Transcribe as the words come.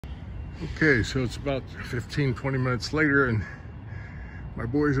Okay, so it's about 15-20 minutes later and my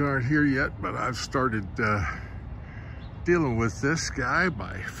boys aren't here yet, but I've started dealing with this guy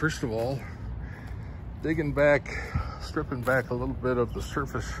by, first of all, stripping back a little bit of the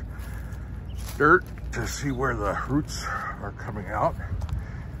surface dirt to see where the roots are coming out.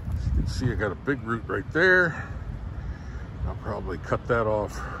 As you can see, I got a big root right there. I'll probably cut that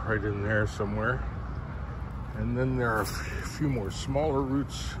off right in there somewhere. And then there are a few more smaller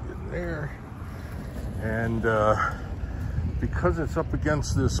roots in there. And because it's up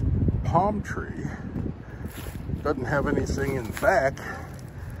against this palm tree, it doesn't have anything in the back,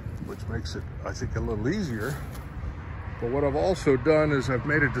 which makes it, I think, a little easier. But what I've also done is I've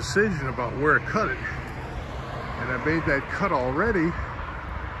made a decision about where to cut it. And I made that cut already.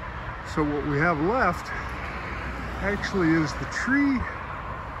 So what we have left actually is the tree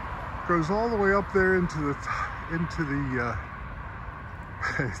goes all the way up there into the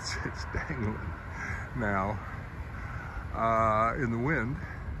it's dangling now in the wind,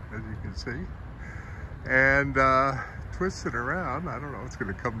 as you can see, and twist it around. I don't know, it's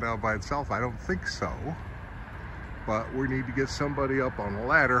going to come down by itself. I don't think so, but we need to get somebody up on a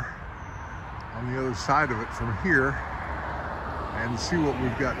ladder on the other side of it from here and see what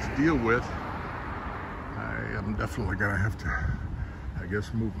we've got to deal with. I am definitely going to have to, I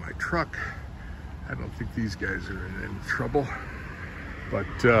guess, move my truck. I don't think these guys are in any trouble, but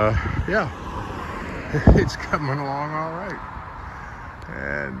yeah, it's coming along all right.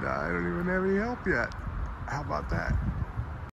 And I don't even have any help yet. How about that?